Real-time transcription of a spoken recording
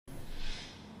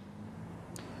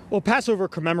Well, Passover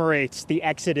commemorates the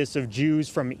exodus of Jews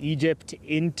from Egypt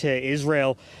into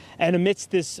Israel. And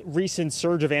amidst this recent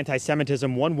surge of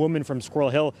anti-Semitism, one woman from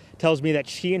Squirrel Hill tells me that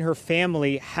she and her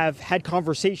family have had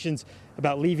conversations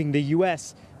about leaving the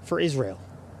U.S. for Israel.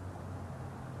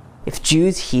 If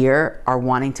Jews here are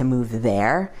wanting to move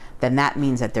there, then that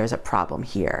means that there's a problem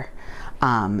here.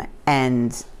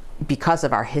 And because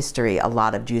of our history, a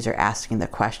lot of Jews are asking the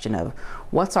question of,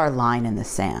 what's our line in the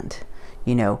sand?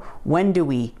 You know, when do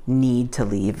we need to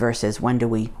leave versus when do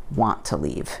we want to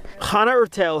leave? Hannah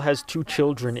Ertel has 2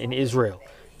 children in Israel,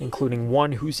 including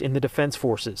one who's in the defense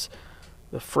forces.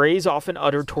 The phrase often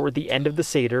uttered toward the end of the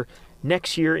Seder,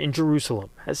 "next year in Jerusalem,"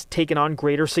 has taken on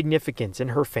greater significance in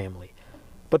her family.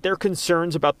 But their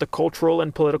concerns about the cultural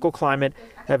and political climate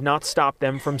have not stopped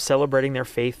them from celebrating their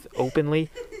faith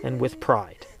openly and with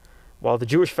pride. While the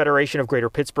Jewish Federation of Greater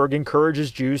Pittsburgh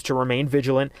encourages Jews to remain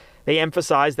vigilant, they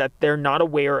emphasize that they're not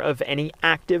aware of any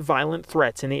active violent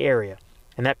threats in the area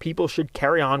and that people should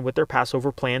carry on with their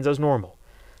Passover plans as normal.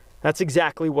 That's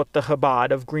exactly what the Chabad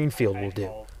of Greenfield will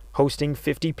do, hosting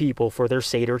 50 people for their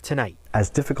Seder tonight. As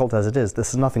difficult as it is, this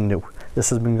is nothing new. This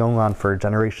has been going on for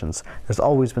generations. There's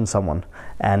always been someone,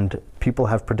 and people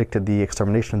have predicted the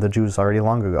extermination of the Jews already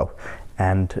long ago.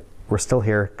 And we're still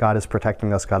here. God is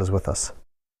protecting us. God is with us.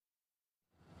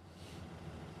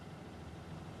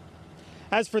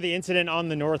 As for the incident on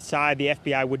the north side, the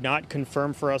FBI would not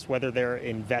confirm for us whether they're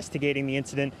investigating the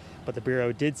incident, but the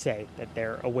Bureau did say that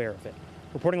they're aware of it.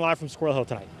 Reporting live from Squirrel Hill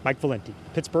tonight, Mike Valenti,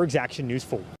 Pittsburgh's Action News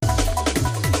 4.